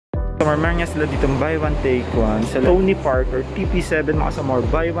Maraming nga sila dito buy one take one sa Tony Parker TP7 mga Samor,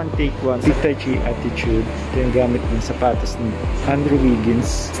 buy one take one Peak Taichi Attitude. Ito yung gamit ng sapatos ni Andrew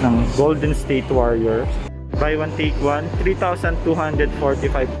Wiggins ng Golden State Warrior. Buy one take one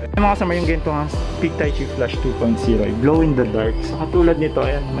 3,245. Mga Samor, yung ganito nga Peak Taichi Flash 2.0 glow in the dark. So katulad nito,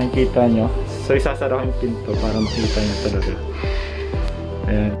 ayan, makikita nyo. So isasara ko yung pinto para makita nyo talaga.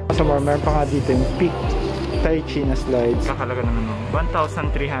 Ayan. Mga Samor, meron pa nga dito yung Peak Taichi na slides. Kakalaga naman ng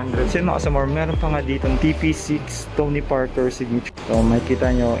 1,300. So mga Samor, meron pa nga dito TP6 Tony Parker signature. So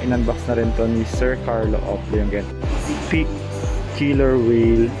makikita nyo, in-unbox na rin to ni Sir Carlo Ople yung ganito. Peak Killer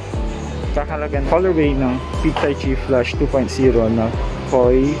Whale. Kakalagan colorway ng Peak Taichi Flash 2.0 na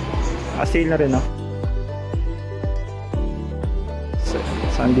koi. Sale na rin, no? So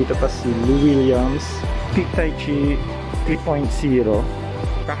andito pa si Lou Williams Peak Taichi 3.0.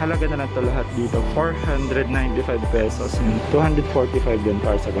 Kakalaga na lang ito lahat dito 495 pesos and 245 din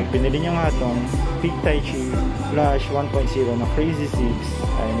para sa ganyan. Pinili nyo nga itong Peak Taichi Flash 1.0 na Crazy 6.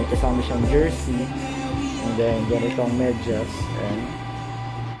 Ay may kasama siyang jersey and then ganitong medyas and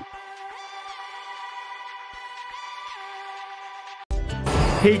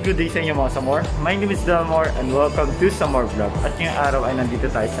hey, good day sa inyo mga Samor. My name is Delmore and welcome to Samor Vlog. At ngayong araw ay nandito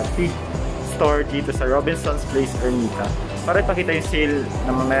tayo sa Peak Store dito sa Robinson's Place, Ermita para ipakita yung sale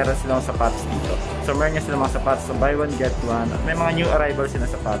na meron silang sapatos dito. So meron nga silang mga sapatos sa buy one get one at may mga new arrivals sila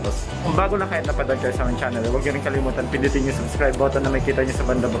sapatos. Kung bago lang kayo napadag kayo sa aming channel, huwag nyo rin kalimutan pindutin yung subscribe button na may kita nyo sa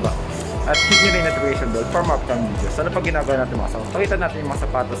banda baba. At hit nyo rin yung notification bell for more upcoming videos. So ano pag ginagawa natin mga Samor? Pakita natin yung mga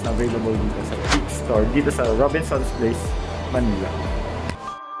sapatos na available dito sa Peak Store dito sa Robinson's Place, Manila.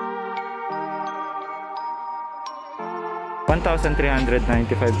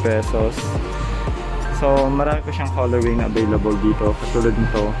 1,395 pesos. So marami pa siyang colorway na available dito katulad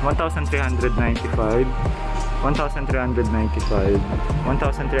nito 1,395, 1,395,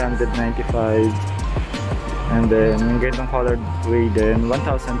 1,395, and then yung ganitong colorway din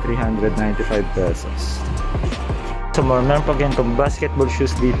 1,395 pesos. So meron pa ganitong basketball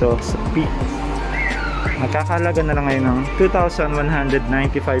shoes dito sa Peak. Nakakalaga na lang ngayon ng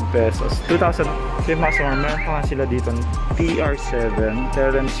 2,195 pesos. 2,000. So mga Samor, meron pa nga sila dito TR7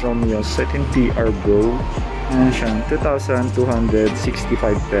 Terrence Romeo sa ating TR Bro. Ayan siya, 2,265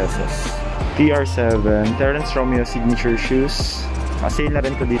 pesos. TR7 Terrence Romeo signature shoes. Sale na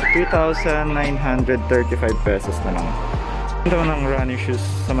rin to dito 2,935 pesos na lang. Ito ng running shoes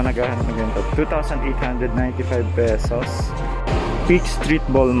sa managahanap na ganito 2,895 pesos. Peak Street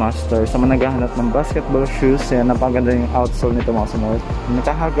Ball Master sa managahanap ng basketball shoes. Ayan, napaganda yung outsole nito mga Samor.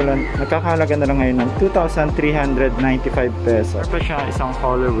 Nakakahalaga na lang ngayon ng 2,395 pesos. Pa siya isang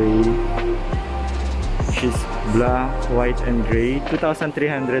colorway which is black, white, and gray. 2,395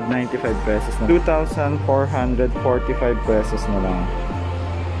 pesos na. 2,445 pesos na lang.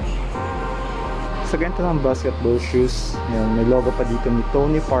 Sa ganito ng basketball shoes, ayan, may logo pa dito ni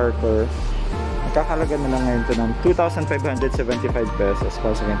Tony Parker. Kakalaga na lang ngayon ito ng 2,575 pesos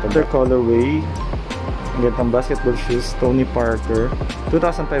para sa ganitong colorway. Ganitong basketball shoes, Tony Parker,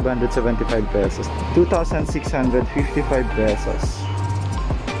 2,575 pesos, 2,655 pesos,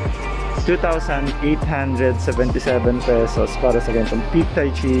 2,877 pesos para sa ganitong Peak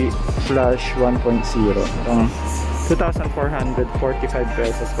Taichi Flash 1.0. 2,445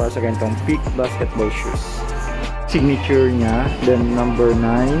 pesos para sa ganitong Peak Basketball shoes. Signature niya, then number 9.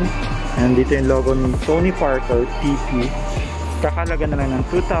 And dito yung logo ni Tony Parker TP. Kakalaga na lang ng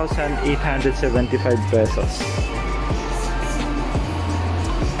 2,875 pesos.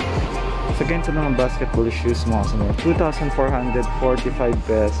 So ganito naman basketball shoes mga Samor, 2,445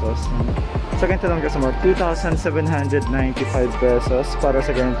 pesos. So ganito lang mga Samor, 2,795 pesos para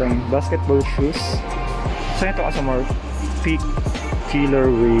sa ganitong basketball shoes. So ganito mga Samor, Peak Killer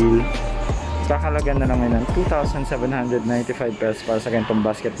Whale. Kakalaga na lang ngayon ng 2,795 pesos para sa ganitong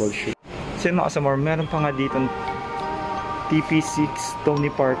basketball shoes. So mga Samor, meron pa nga dito TP6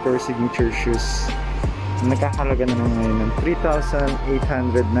 Tony Parker signature shoes. Nakakalaga na lang ngayon ng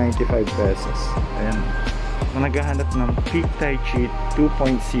 3,895 pesos. Ayan. Naghahanap ng Peak Taichi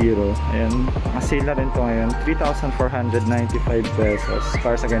 2.0. Ayan. Nakasale na rin ito ngayon. 3,495 pesos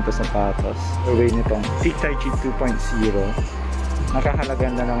para sa ganito sapatos. Away nitong Peak Taichi 2.0. Nakakalaga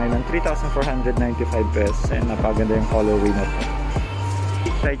na lang ngayon ng 3,495 pesos. Ayan. Napaganda yung colorway na ito.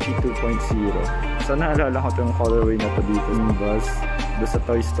 Peak Taichi 2.0. So naalala ko itong colorway na ito dito yung buzz doon sa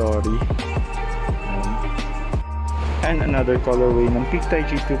Toy Story. And another colorway ng Peak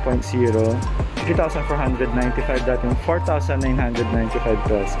Taichi 2.0, 3,495 dating 4,995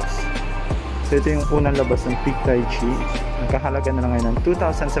 pesos. So ito yung unang labas ng Peak Taichi. Nagkahalaga na lang ngayon ng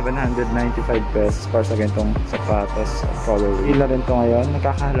 2,795 pesos para sa ganitong sapatos at colorway. Ila rin ito ngayon,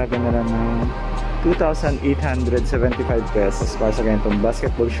 nagkakahalaga na lang ng 2,875 pesos para sa ganitong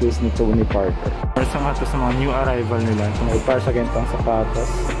basketball shoes ni Tony Parker. Para sa mga ito sa mga new arrival nila, para sa ganitong sapatos.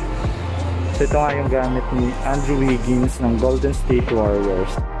 So ito nga yung gamit ni Andrew Wiggins ng Golden State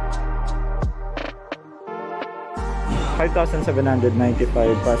Warriors. 5,795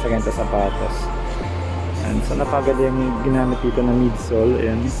 para sa ganitong sapatos. And so napaganda yung ginamit dito na midsole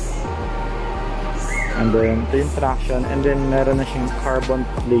and then ito yung traction and then meron na siyang carbon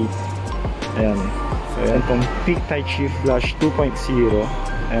plate. Ayan. So ayan itong Peak Taichi Flash 2.0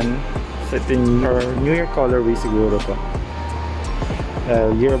 and so ito yung New Year colorway siguro to.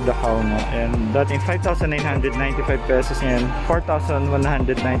 Year of the Cow na. And dating 5,995 pesos ngayon 4,195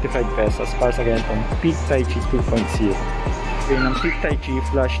 pesos para sa ganitong Peak Taichi 2.0. Okay, ng Peak Taichi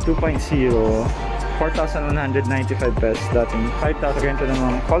Flash 2.0 4,195 pesos dating 5,000. Ganito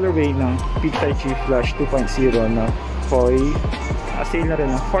namang colorway ng Peak Taichi Flash 2.0 na Koi. Sale na rin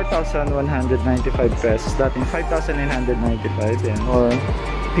ng 4,195 pesos dating 5,995 yan. Or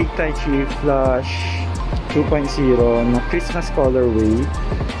Peak Taichi Flash 2.0 na Christmas colorway.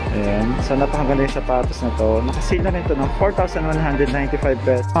 Ayan. So napakaganda yung sapatos na to. Nakasale na rin ito ng 4,195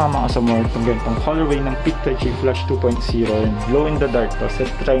 pesos. Mga SUMMOR, itong ganitong colorway ng Peak Taichi Flash 2.0. Glow in the dark to. So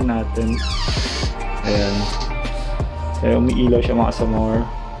try natin. Ayan. So umiilaw siya mga SUMMOR.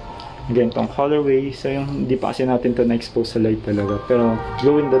 Ganitong colorway. So yung hindi pa kasi natin to na-expose sa light talaga. Pero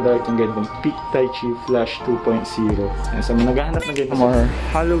glow in the dark yung ganitong Peak Taichi Flash 2.0. And so naghahanap ng ganitong more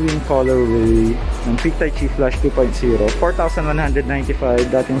Halloween colorway ng Peak Taichi Flash 2.0.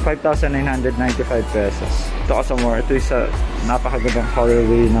 4,195 dating 5,995 pesos. Ito kasi more. Ito yung sa napakagandang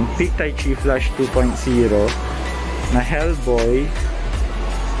colorway ng Peak Taichi Flash 2.0 na Hellboy.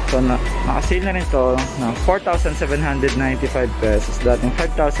 So nakasale na rin ito ng 4,795 pesos dating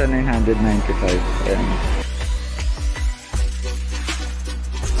 5,995. Ayan.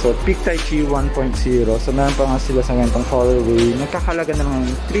 So Peak Taichi 1.0. So meron pa nga sila sa ganitong colorway. Nagkakalaga na ng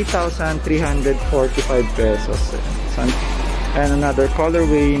 3,345 pesos. And another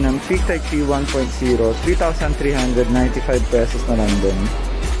colorway ng Peak Taichi 1.0, 3,395 pesos na lang din.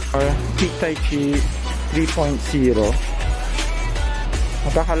 Or Peak Taichi 3.0.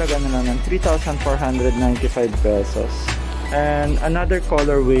 Magkakalaga na lang ng 3,495 pesos. And another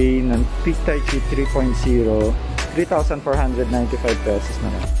colorway ng Peak Taichi 3.0, 3,495 pesos na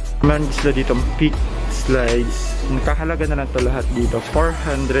lang. Meron sila dito Peak Slides. Nakakalaga na lang ito lahat dito.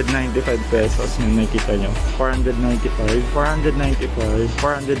 495 pesos yung nakikita nyo. 495, 495,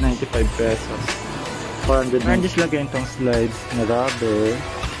 495 pesos. 400. Meron sila ganitong slides na rubber.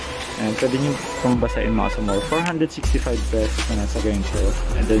 And pwede nyo itong basain mga SUMMOR. 465 pesos na nasa ganito.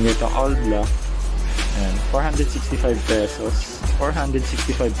 And then ito all black. And 465 pesos.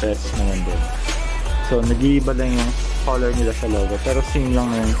 465 pesos naman din. So nag-iiba lang yung color nila sa logo. Pero same lang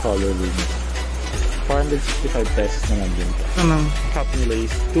na yung color rin. 465 pesos naman din. Ang cap nila is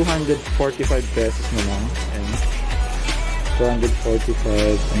 245 pesos na lang. And 245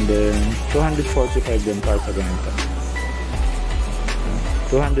 and then 245 din para sa ganito.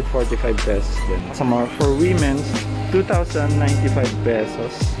 245 pesos din. SUMMOR for women's 2,095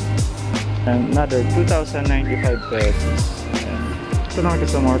 pesos and another 2,095 pesos. And ito naman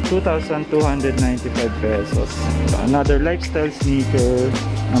SUMMOR 2,295 pesos. So another lifestyle sneaker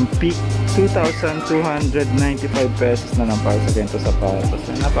ng Peak 2,295 pesos na lang para sa ganito sapatos.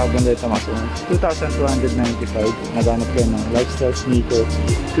 So, napakaganda ito mga SUMMOR. 2,295. Naganap kayo ng lifestyle sneaker.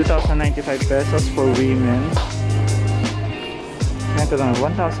 2,095 pesos for women. Ito lang,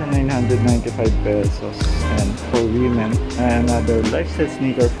 1,995 pesos and for women. And another lifestyle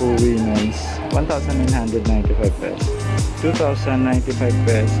sneaker for women's 1,995 pesos. 2,095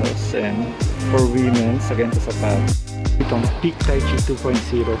 pesos and for women's again to sapatos. Itong Peak Taichi 2.0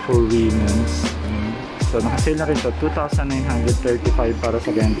 for women's. So nakasale na rin ito 2,935 para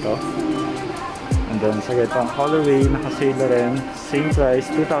sa ganito. And then sa ganitong colorway nakasale na rin same price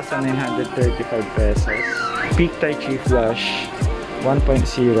 2,935 pesos. Peak Taichi Flash 1.0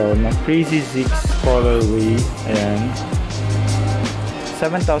 na Crazy Zix colorway. Ayan.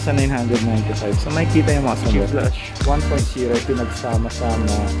 7,995. So makikita yung mga SUMMOR. Flash 1.0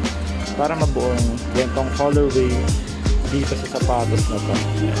 pinagsama-sama para mabuo yung gantong colorway dito sa sapatos na to.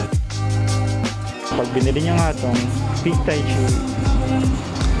 Ayan. Pag binili nyo nga itong Peak Taichi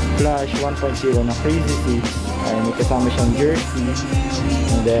Flash 1.0 na Crazy Zix, ay may kasama siyang jersey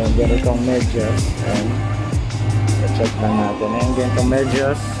and then ganitong medyas. Ayan. Check lang natin. Ayan, ganitong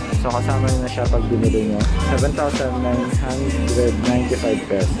medyas. So, kasama nyo na siya pag binili nyo. 7,995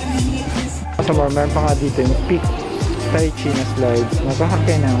 pesos. Sa more, meron pa nga dito yung Peak Taichi Slides.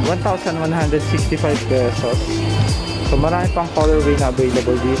 Nagkakakay ng 1,165 pesos. So marami pang colorway na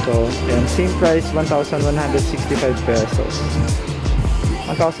available dito. And same price, 1,165 pesos.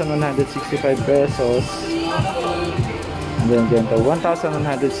 1,165 pesos. And then ganito,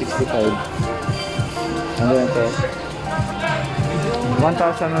 1,165. And then ito,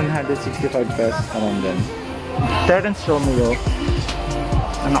 1,165 pesos naman din. Terrence Romeo,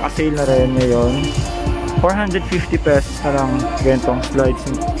 na naka-sale na rin ngayon. 450 pesos na lang ganitong slides.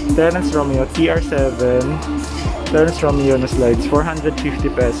 Terrence Romeo TR7 Terrence Romeo na slides,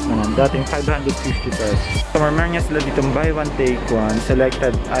 450 pesos naman. Dating 550 pesos. So meron nga sila ditong buy one take one,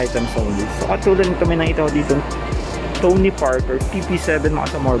 selected items only. So katulad nito may nakita ko dito Tony Parker TP7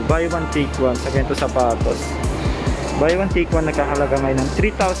 mga SUMMOR, buy one take one sa ganito sapatos. Buy one take one nagkakalaga ngayon ng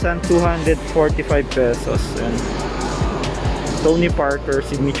 3,245 pesos. And Tony Parker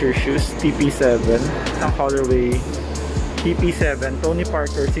signature shoes TP7 ang colorway TP7 Tony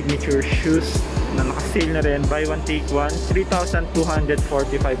Parker signature shoes na naka-sale na rin, buy one take one, 3,245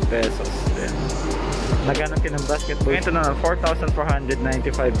 pesos. Then naghanap kayo ng basketball, ito na 4,495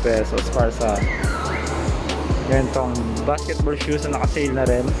 pesos para sa ganitong basketball shoes na naka-sale na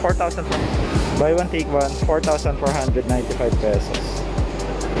rin. 4,000 buy one take one, 4,495 pesos.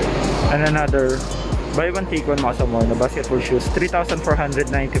 And another buy one take one mga SUMMOR na basketball shoes, 3,495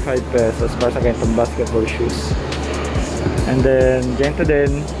 pesos para sa ganitong basketball shoes. And then ganito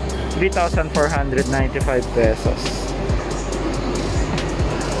din 3,495 pesos.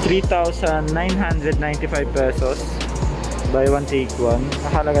 3,995 pesos buy one take one.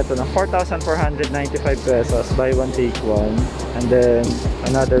 Nakahalaga to ng 4,495 pesos buy one take one. And then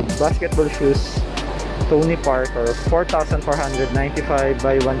another basketball shoes Tony Parker, 4,495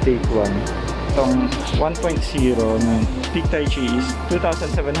 buy one take one. Itong 1.0 ng Peak Taichi is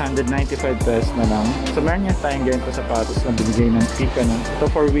 2,795 pesos na lang. So meron niya tayong ganito sapatos na binigay ng Peak. Ito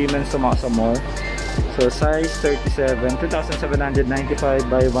for women sa mga SUMMOR. So size 37,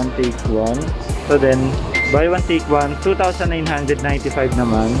 2,795 buy one take one. So then buy one take one, 2,995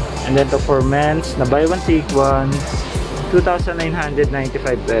 naman. And then to for men's na buy one take one,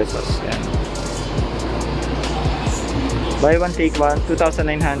 2,995 pesos. Yan. Buy one take one,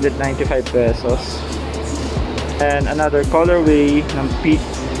 2,995 pesos. And another colorway ng Peak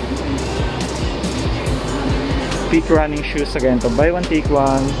running shoes again to buy one take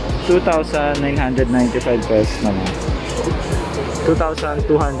one, 2,995 pesos naman. 2,295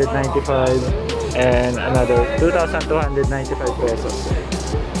 and another 2,295 pesos.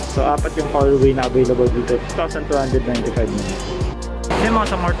 So apat yung colorway na available dito, 2,295 naman. Then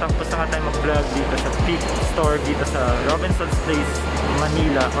mga SUMMOR, tapos na nga tayo mag-vlog dito sa Peak Store dito sa Robinson's Place,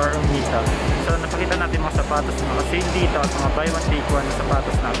 Manila or Ermita. So napakita natin mga sapatos na naka-sale dito at mga buy one take one na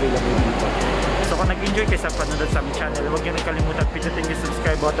sapatos na available dito. So kung nag-enjoy kayo sa panonood sa aming channel, huwag nyo nakalimutan pindutin yung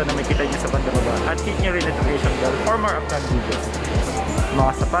subscribe button na may kita nyo sa banda baba at hit nyo rin notification bell for more upcoming videos.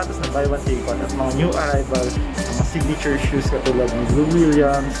 Mga sapatos na buy one take one at mga new arrival, mga signature shoes katulad ni Blue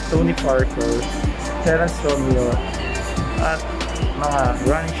Williams, Tony Parker, Terrence Romeo at mga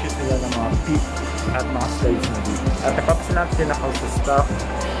running shoes nila ng mga Peak at mga slides na dito. At nagpapasalam din ako sa staff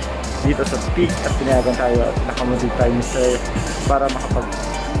dito sa Peak at pinayagan tayo at nakamudig tayo ni Sir para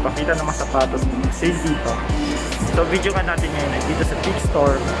makapagpakita ng mga sapatos na sale dito. So video nga natin ngayon ay dito sa Peak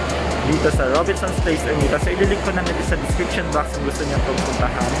Store dito sa Robinson's Place, Ermita. So ililink ko na dito sa description box kung gusto niyo itong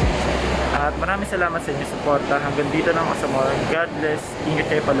puntahan. At maraming salamat sa inyong suporta. Hanggang dito na mga SUMMOR. God bless. Ingat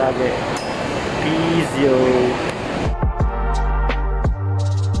kayo palagi. Peace yo.